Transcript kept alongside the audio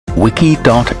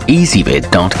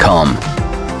wiki.ezvid.com.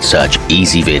 Search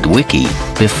Ezvid Wiki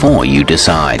before you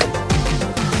decide.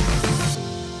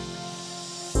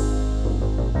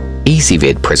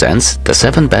 Ezvid presents the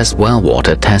 7 best well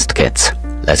water test kits.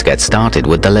 Let's get started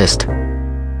with the list.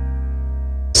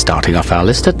 Starting off our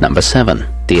list at number 7,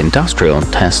 the Industrial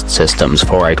Test Systems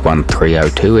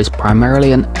 481302 is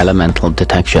primarily an elemental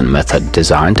detection method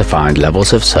designed to find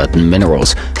levels of certain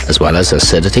minerals, as well as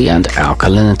acidity and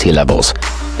alkalinity levels.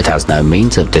 It has no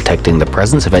means of detecting the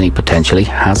presence of any potentially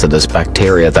hazardous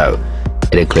bacteria though.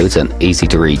 It includes an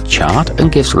easy-to-read chart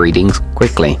and gives readings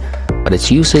quickly, but its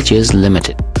usage is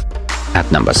limited. At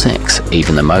number 6,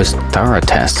 even the most thorough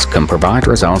tests can provide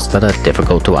results that are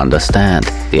difficult to understand.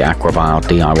 The aquavial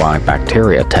DIY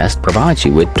bacteria test provides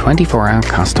you with 24-hour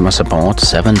customer support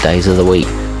 7 days of the week,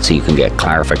 so you can get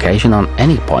clarification on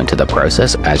any point of the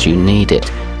process as you need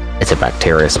it. It's a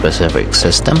bacteria-specific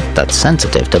system that's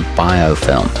sensitive to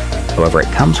biofilm. However, it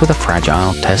comes with a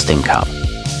fragile testing cup.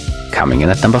 Coming in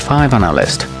at number 5 on our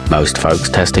list, most folks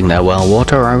testing their well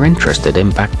water are interested in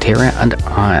bacteria and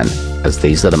iron, as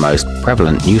these are the most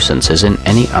prevalent nuisances in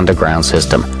any underground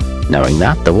system. Knowing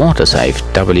that, the watersafe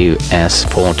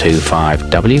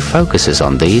WS425W focuses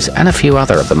on these and a few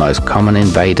other of the most common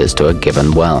invaders to a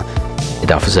given well.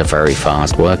 It offers a very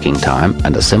fast working time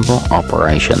and a simple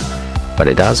operation, but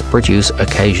it does produce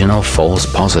occasional false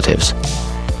positives.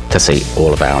 To see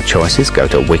all of our choices, go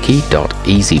to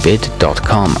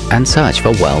wiki.ezvid.com and search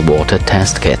for well water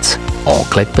test kits, or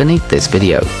click beneath this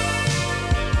video.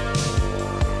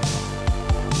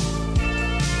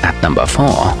 At number 4,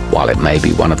 while it may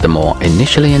be one of the more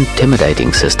initially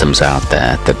intimidating systems out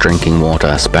there, the Drinking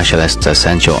Water Specialist's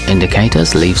Essential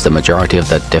Indicators leaves the majority of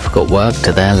the difficult work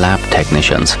to their lab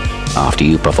technicians. After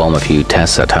you perform a few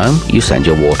tests at home, you send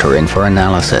your water in for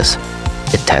analysis.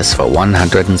 It tests for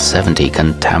 170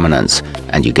 contaminants,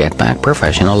 and you get back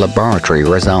professional laboratory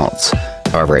results.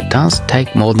 However, it does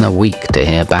take more than a week to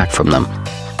hear back from them.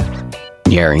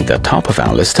 Nearing the top of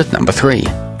our list at number 3.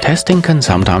 Testing can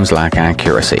sometimes lack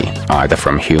accuracy, either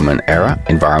from human error,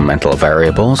 environmental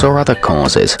variables, or other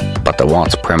causes, but the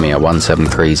Watts Premier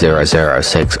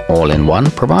 173006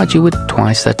 All-in-One provides you with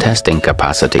twice the testing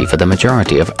capacity for the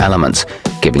majority of elements,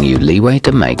 giving you leeway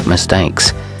to make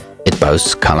mistakes. It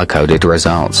boasts color-coded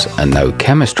results, and no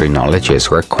chemistry knowledge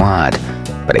is required,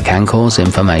 but it can cause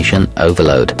information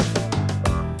overload.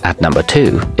 At number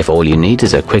 2, if all you need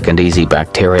is a quick and easy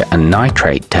bacteria and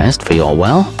nitrate test for your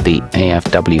well, the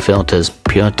afwfilters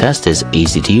purtest is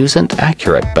easy to use and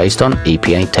accurate based on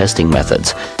EPA testing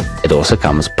methods. It also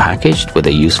comes packaged with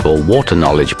a useful water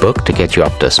knowledge book to get you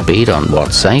up to speed on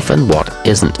what's safe and what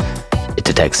isn't. It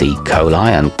detects E.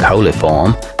 coli and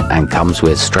coliform and comes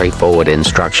with straightforward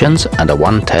instructions and a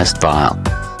one-test vial.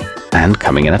 And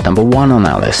coming in at number 1 on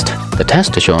our list, the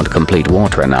Test Assured Complete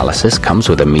Water Analysis comes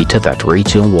with a meter that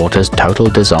reads your water's total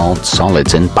dissolved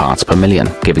solids in parts per million,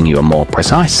 giving you a more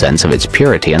precise sense of its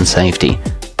purity and safety.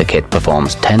 The kit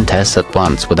performs 10 tests at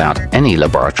once without any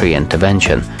laboratory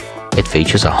intervention. It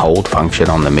features a hold function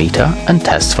on the meter and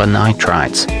tests for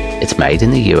nitrites. It's made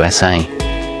in the USA.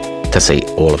 To see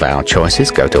all of our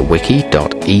choices, go to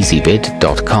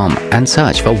wiki.ezvid.com and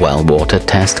search for well water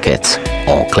test kits,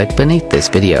 or click beneath this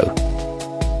video.